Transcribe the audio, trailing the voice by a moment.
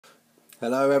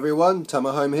Hello everyone,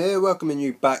 Tama Home here, welcoming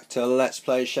you back to Let's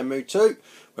Play Shenmue 2.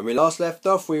 When we last left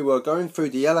off, we were going through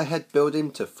the Yellowhead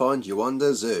building to find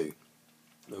Yuanda Zoo.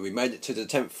 And we made it to the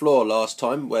 10th floor last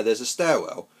time, where there's a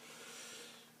stairwell.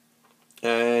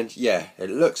 And yeah,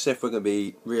 it looks as if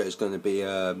Ryo's going to be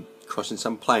crossing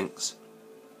some planks.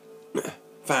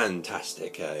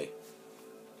 Fantastic, eh?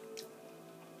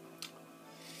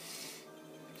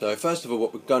 So first of all,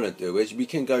 what we're going to do is we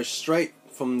can go straight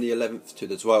from the 11th to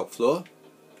the 12th floor,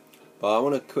 but I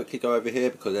want to quickly go over here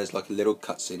because there's like a little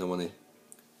cutscene I want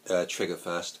to trigger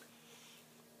first.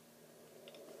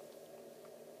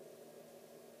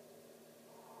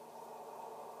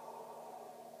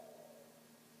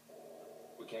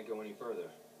 We can't go any further.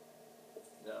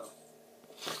 No.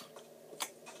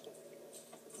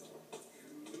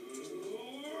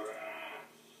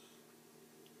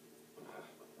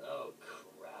 Oh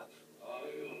crap.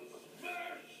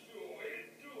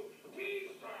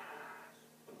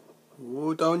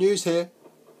 Ooh, don't use here.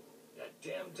 That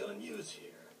damn done use here.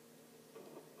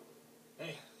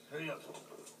 Hey, hurry up.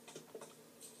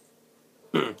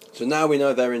 So now we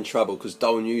know they're in trouble because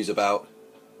don't use about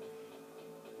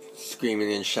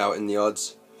screaming and shouting the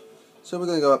odds. So we're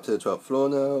going to go up to the 12th floor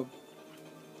now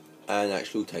and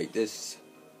actually take this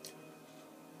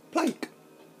plank.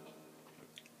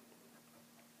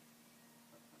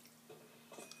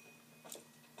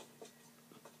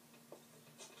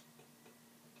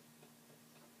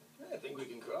 I think we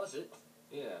can cross it.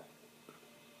 Yeah.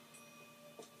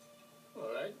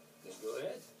 Alright, then go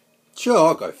ahead. Sure,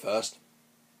 I'll go first.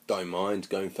 Don't mind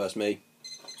going first, me.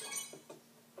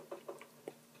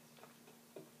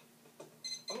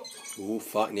 Ooh,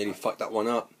 fuck, nearly fucked that one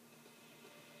up.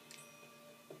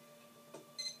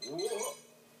 Whoa.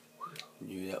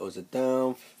 Knew that was a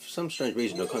down. For some strange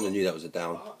reason, I kind of knew that was a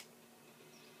down.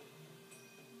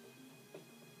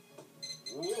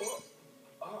 Whoa.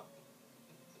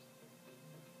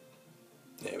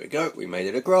 There we go, we made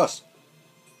it across.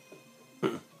 I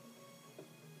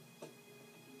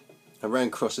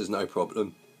ran crosses, no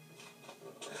problem.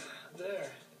 There.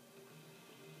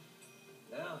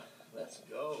 Now, let's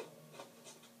go.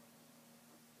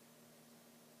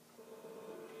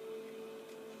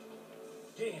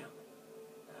 Damn.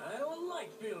 I don't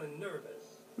like feeling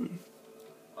nervous.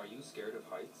 Are you scared of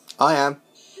heights? I am.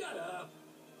 Shut up.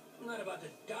 I'm not about to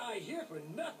die here for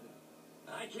nothing.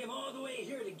 I came all the way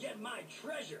here to get my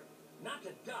treasure, not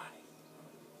to die.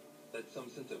 That's some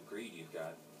sense of greed you've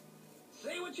got.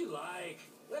 Say what you like.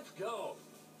 Let's go.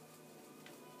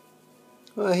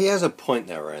 Well, he has a point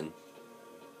there, Ren.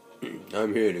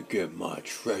 I'm here to get my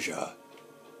treasure.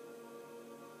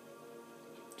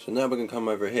 So now we're going to come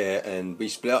over here and we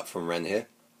split up from Ren here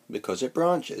because it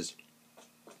branches.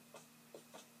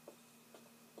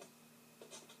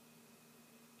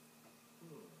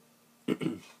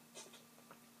 It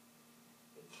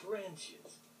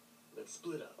branches. Let's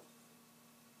split up.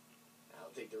 I'll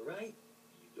take the right,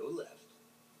 you go left.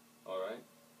 Alright.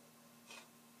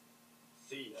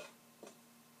 See ya.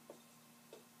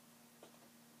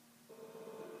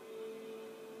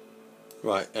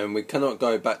 Right, and we cannot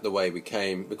go back the way we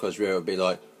came because Ryo would be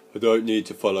like, I don't need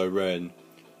to follow Ren.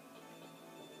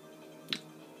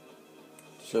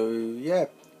 So yeah,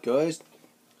 guys,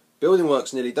 building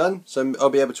work's nearly done, so I'll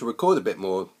be able to record a bit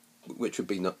more, which would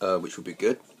be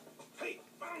good.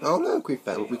 Oh look, we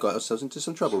got ourselves into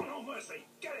some trouble. No mercy.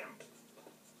 Get him.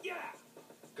 Yeah.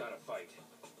 Gotta fight.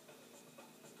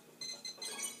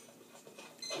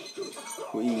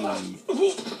 Whee.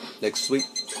 Next sweep.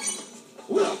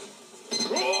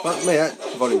 Fuck me, that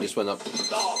volume just went up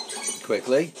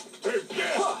quickly.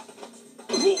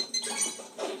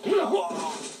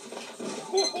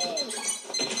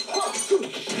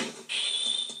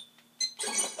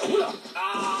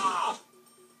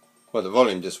 Well, the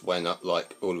volume just went up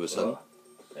like all of a sudden.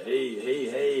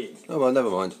 Hey. Oh well, never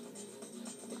mind.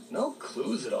 No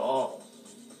clues at all.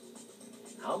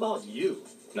 How about you?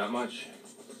 Not much.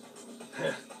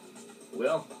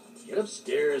 Well, get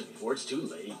upstairs before it's too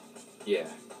late. Yeah.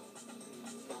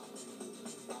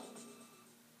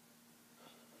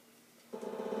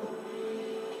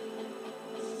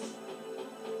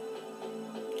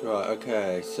 Right,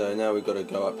 okay, so now we've got to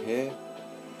go up here.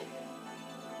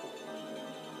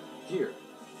 Here,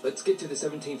 let's get to the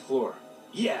 17th floor.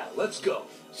 Yeah, let's go.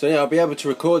 So yeah, I'll be able to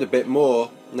record a bit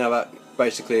more now that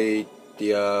basically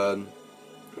the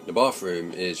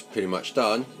bathroom is pretty much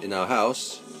done in our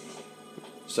house.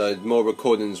 So more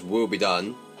recordings will be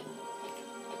done.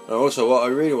 And also, what I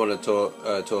really want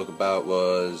to talk about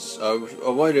was I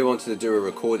really wanted to do a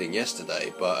recording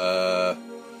yesterday, but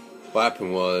what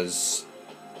happened was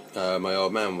my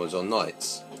old man was on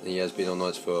nights, and he has been on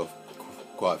nights for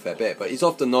quite a fair bit. But he's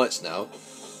off the nights now.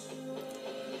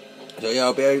 So yeah,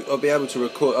 I'll be able to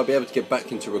record. I'll be able to get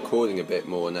back into recording a bit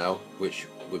more now, which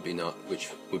would be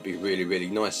really, really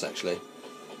nice actually.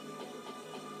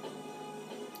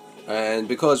 And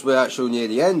because we're actually near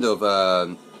the end of,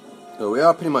 well, we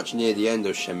are pretty much near the end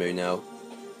of Shenmue now.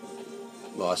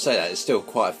 Well, I say that it's still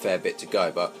quite a fair bit to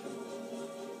go, but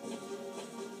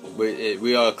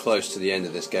we are close to the end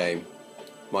of this game.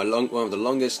 One of the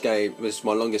longest game. This is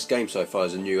my longest game so far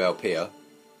as a new LPer.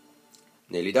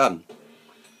 Nearly done.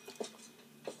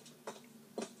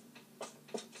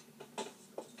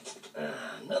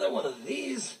 Another one of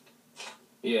these?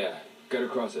 Yeah, gotta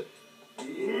cross it.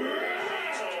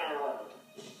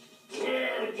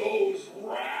 Where'd those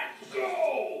rats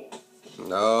go?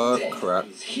 Oh crap!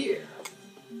 He's here.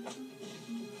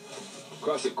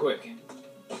 Cross it quick.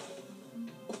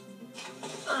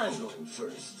 I'm going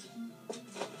first.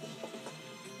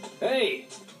 Hey!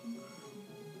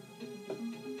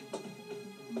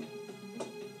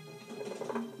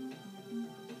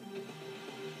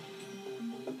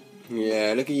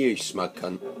 Yeah, look at you, smug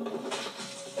cunt.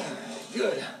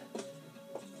 Good.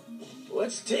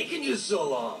 What's taking you so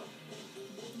long?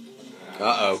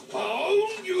 Uh-oh.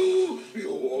 Found you!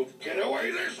 You won't get away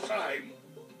this time!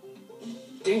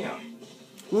 Damn.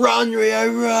 Run,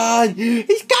 Rio, run!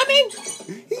 He's coming!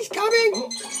 He's coming!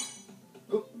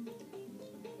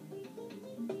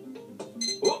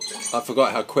 I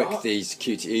forgot how quick these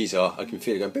QTEs are. I can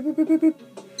feel it going beep, beep, beep, beep, beep.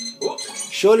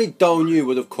 Surely Dong-Yu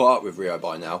would have caught up with Rio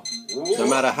by now. No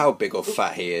matter how big or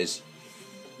fat he is.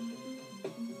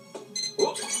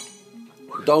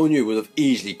 Dong-Yu would have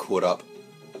easily caught up.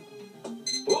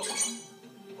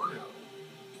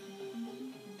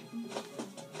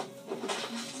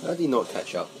 How did he not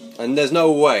catch up? And there's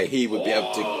no way he would be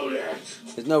able to...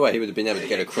 There's no way he would have been able to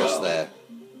get across there.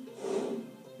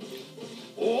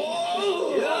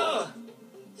 Yeah!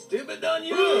 Stupid on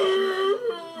you!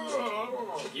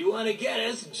 If you want to get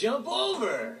us, jump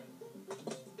over!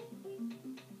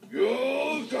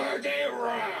 You dirty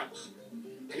rats!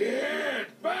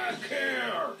 Get back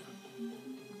here!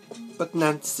 But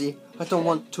Nancy, I don't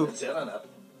want to... Sit on up.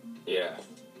 Yeah.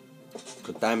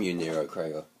 God damn you, Nero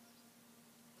Krager.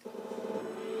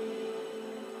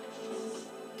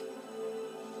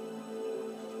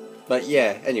 But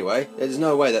yeah, anyway, there's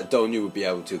no way that Dong-Yu would be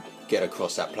able to get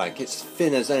across that plank. It's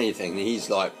thin as anything, and he's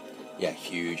like, yeah,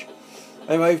 huge.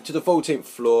 Anyway, to the 14th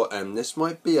floor, and this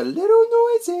might be a little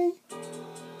noisy.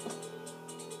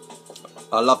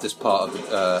 I love this part of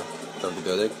the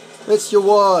building. It's your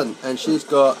one, and she's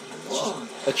got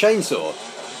a chainsaw.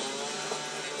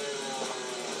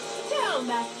 Tell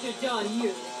Master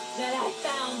Dong-Yu that I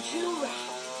found two rats.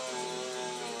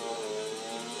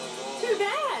 Too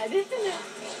bad, isn't it?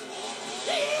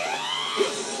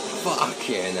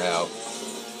 Fucking hell.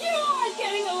 You aren't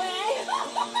getting away!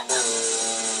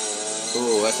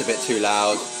 Oh, that's a bit too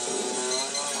loud.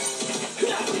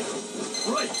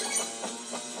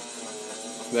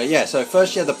 But yeah, so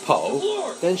first she had the pole,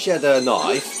 then she had a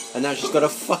knife, and now she's got a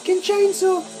fucking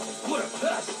chainsaw. What a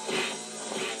pest!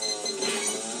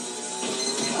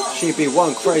 She'd be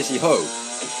one crazy hoe.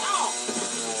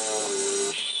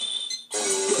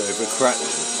 So if we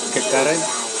kick that in.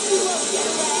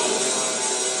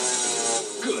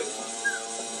 Good.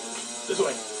 This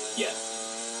way.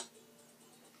 Yes.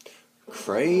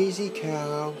 Crazy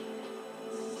cow.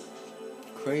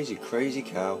 Crazy, crazy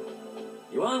cow.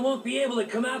 Yuan won't be able to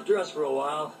come after us for a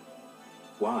while.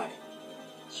 Why?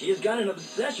 She has got an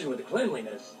obsession with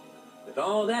cleanliness. With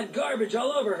all that garbage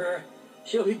all over her,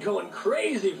 she'll be going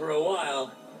crazy for a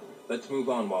while. Let's move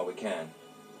on while we can.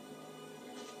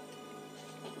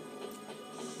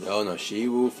 No, she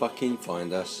will fucking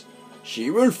find us. She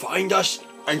will find us,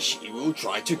 and she will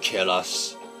try to kill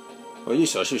us. Well, you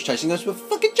saw she was chasing us with a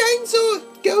fucking chainsaw.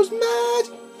 Girl's mad.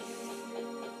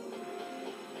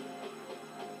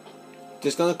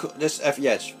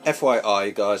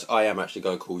 FYI, guys, I am actually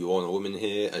going to call Yuan a woman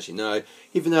here, as you know,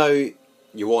 even though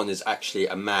Yuan is actually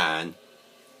a man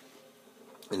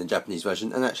in the Japanese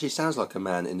version, and actually sounds like a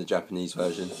man in the Japanese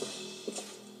version.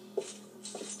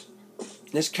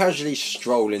 Let's casually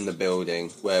stroll in the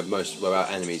building where our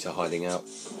enemies are hiding out.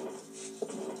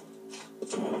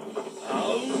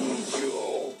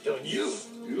 Don't you?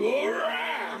 You're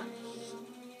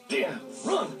damn,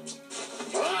 run!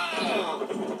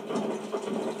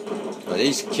 Now,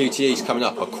 these QTEs coming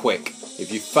up are quick.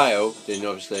 If you fail, then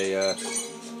obviously,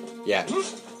 yeah,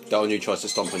 Dong-Yu tries to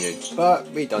stomp on you. But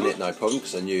we done it, no problem,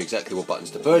 because I knew exactly what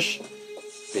buttons to push.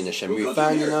 Being a Shenmue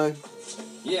fan, you know.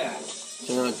 Yeah.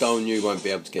 So now Dong-Yu won't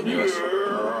be able to get near us.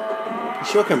 He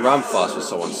sure can run fast with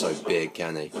someone so big,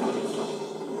 can he?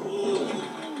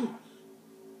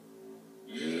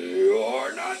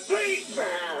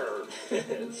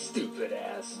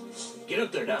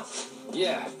 up there now.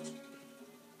 Yeah.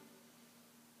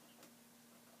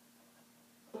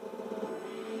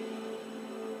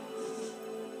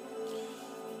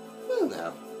 Well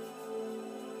now.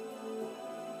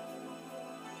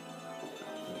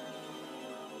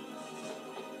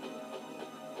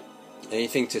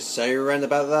 Anything to say around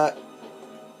about that?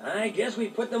 I guess we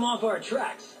put them off our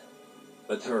tracks.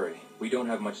 Let's hurry. We don't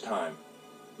have much time.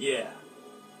 Yeah.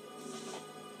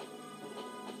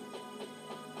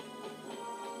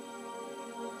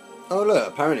 Oh look,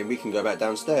 apparently we can go back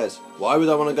downstairs. Why would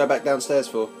I want to go back downstairs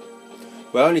for?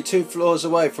 We're only 2 floors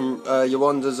away from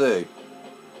Yawanda Zoo.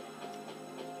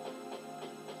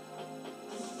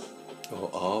 Or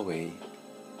are we?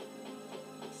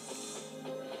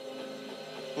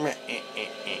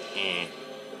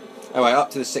 Anyway,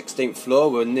 up to the 16th floor,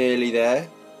 we're nearly there.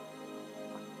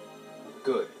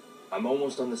 Good. I'm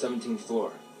almost on the 17th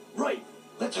floor. Right.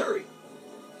 Let's hurry.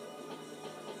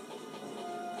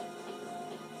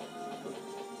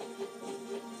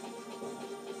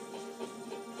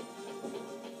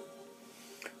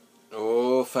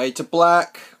 Oh, fade to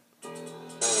black.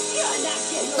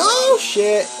 Oh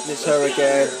shit, it's her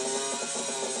again.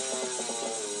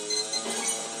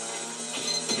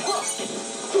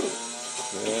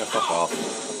 Yeah, fuck off.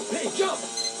 Hey, jump!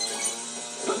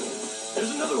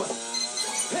 There's another one.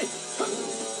 Hey!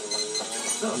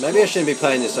 Maybe I shouldn't be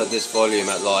playing this at this volume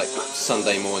at like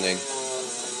Sunday morning.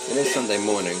 It is Sunday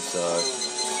morning, so...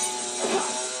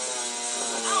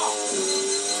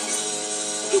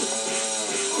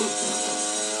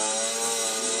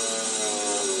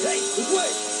 Hey, this way!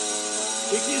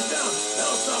 Kick these down.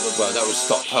 That'll stop them. Well, that will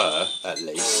stop her, at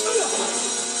least.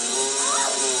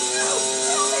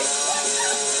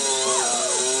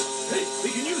 Hey, we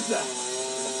can use that.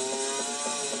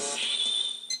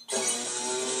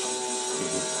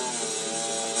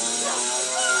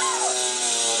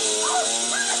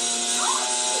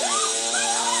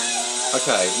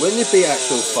 Okay, wouldn't it be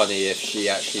actual funny if she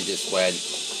actually just went,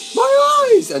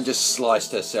 my eyes, and just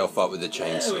sliced herself up with a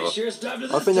chainsaw? Yeah, we sure stopped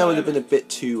it I think that would have been a bit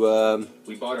too,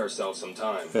 We bought ourselves some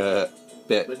time.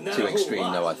 bit But not too a whole extreme,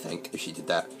 lot. though, I think, if she did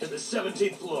that. To the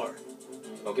 17th floor.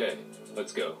 Okay,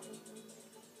 let's go.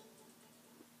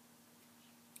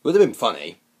 Would have been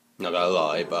funny, not gonna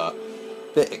lie, but a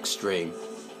bit extreme.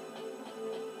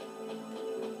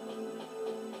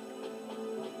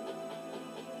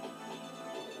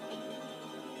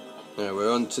 Yeah,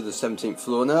 we're on to the 17th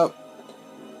floor now.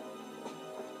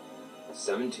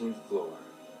 17th floor.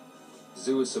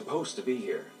 Zoo is supposed to be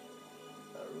here.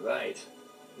 Alright.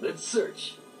 Let's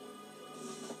search.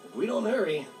 If we don't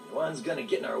hurry, Juan's gonna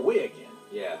get in our way again.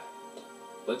 Yeah.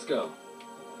 Let's go.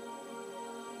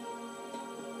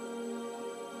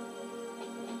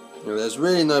 Now, there's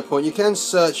really no point. You can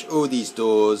search all these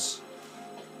doors,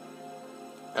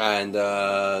 and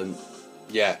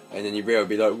yeah, and then you'll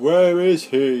be like, where is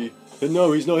he? And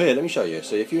no, he's not here. Let me show you.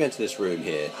 So if you enter this room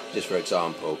here, just for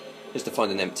example, just to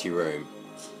find an empty room,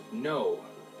 No.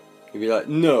 you'll be like,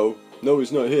 no,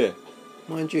 he's not here.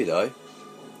 Mind you though,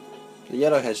 the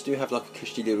Yellowheads do have like a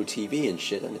cushy little TV and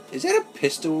shit. And is that a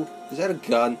pistol? Is that a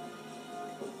gun?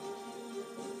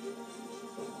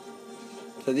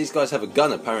 So these guys have a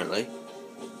gun apparently.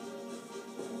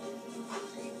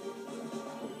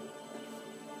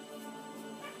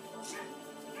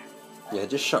 Yeah,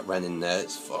 just shut Ren in there,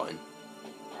 it's fine.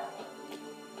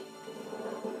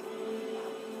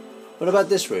 What about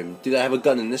this room? Do they have a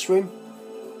gun in this room?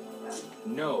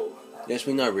 No. Yes,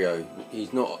 we know, Rio.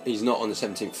 He's not on the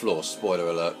 17th floor. Spoiler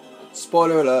alert.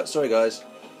 Spoiler alert. Sorry, guys.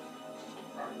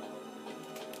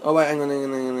 Oh wait, hang on.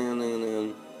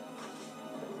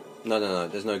 No.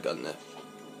 There's no gun there.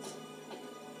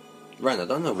 Ren, I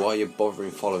don't know why you're bothering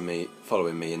following me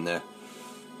in there.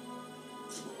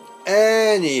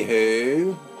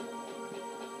 Anywho,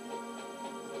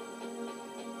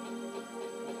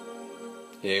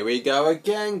 here we go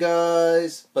again,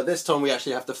 guys. But this time we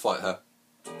actually have to fight her.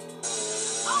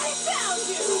 I found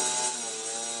you!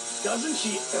 Doesn't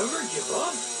she ever give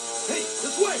up? Hey,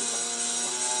 this way!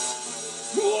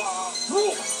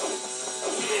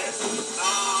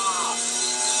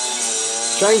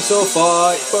 Chainsaw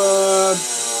fight, burn!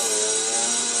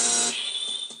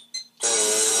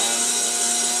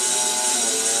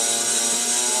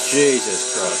 Jesus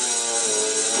Christ.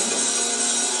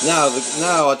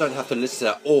 Now I don't have to listen to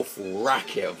that awful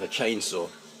racket of a chainsaw.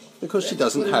 Because she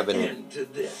doesn't have any.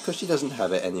 Because she doesn't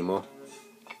have it anymore.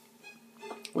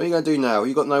 What are you going to do now?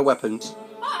 You got no weapons.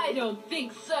 I don't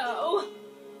think so.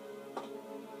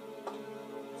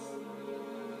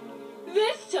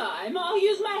 This time I'll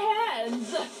use my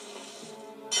hands.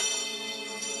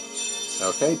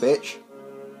 Okay, bitch.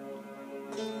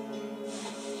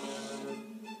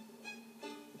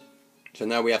 So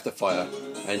now we have to fight her.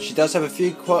 And she does have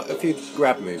quite a few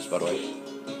grab moves, by the way.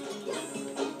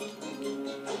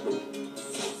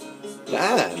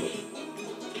 Damn!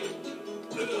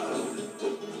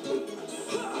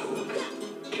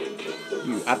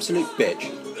 You absolute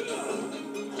bitch.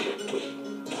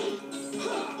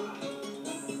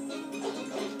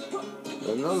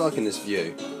 I'm not liking this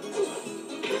view.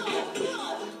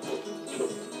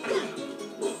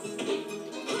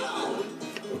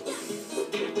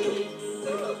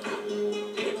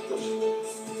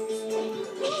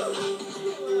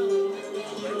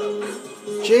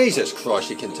 Jesus Christ,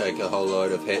 she can take a whole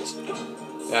load of hits.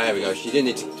 There we go, she didn't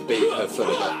need to beat her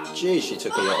fully, but geez, she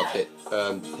took a lot of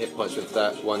hit points with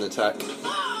that one attack.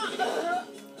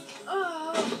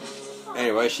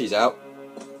 Anyway, she's out.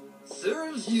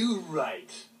 Serves you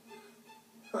right.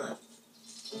 Huh.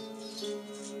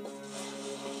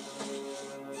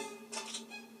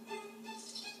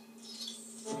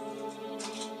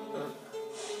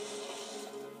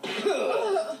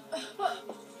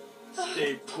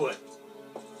 Stay put.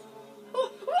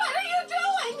 What are you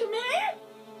doing to me?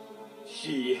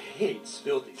 She hates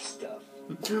filthy stuff.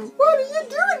 What are you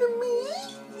doing to me?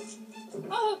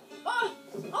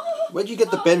 Where'd you get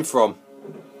the bin from?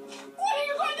 What are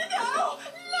you going to do?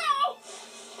 No!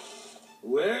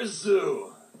 Where's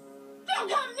Zoo? Don't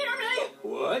come near me!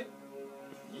 What?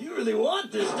 You really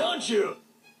want this, don't you?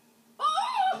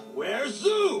 Where's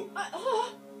Zoo? On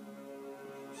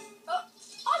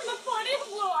the 40th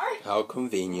floor. How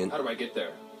convenient. How do I get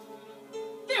there?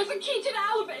 There's a key to the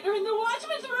elevator in the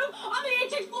watchman's room on the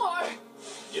 18th floor.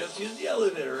 Just use the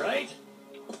elevator, right?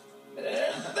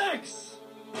 Thanks.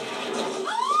 It's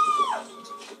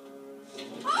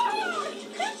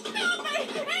filthy!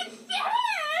 It stinks!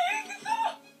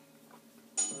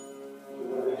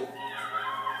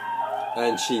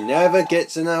 And she never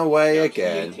gets in our way Now to the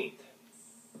again. 18th.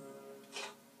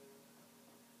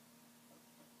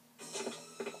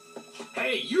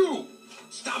 Hey, you!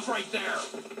 Stop right there!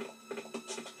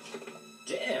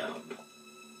 Damn.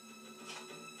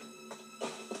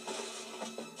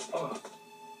 Oh,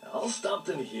 I'll stop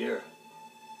them here.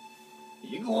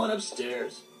 You go on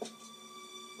upstairs.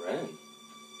 Ren.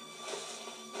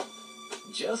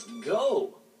 Just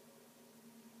go.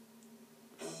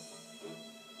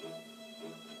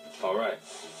 Alright.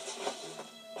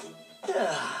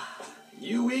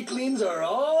 You weaklings are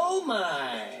all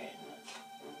mine.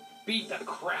 Beat the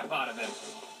crap out of him.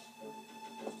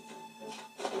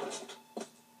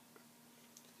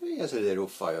 He has a little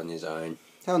fight on his own.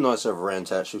 How nice of Ren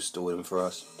to actually stall him for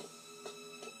us.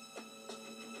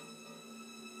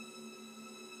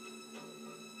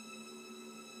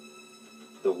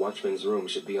 The watchman's room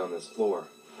should be on this floor.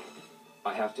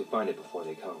 I have to find it before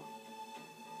they come.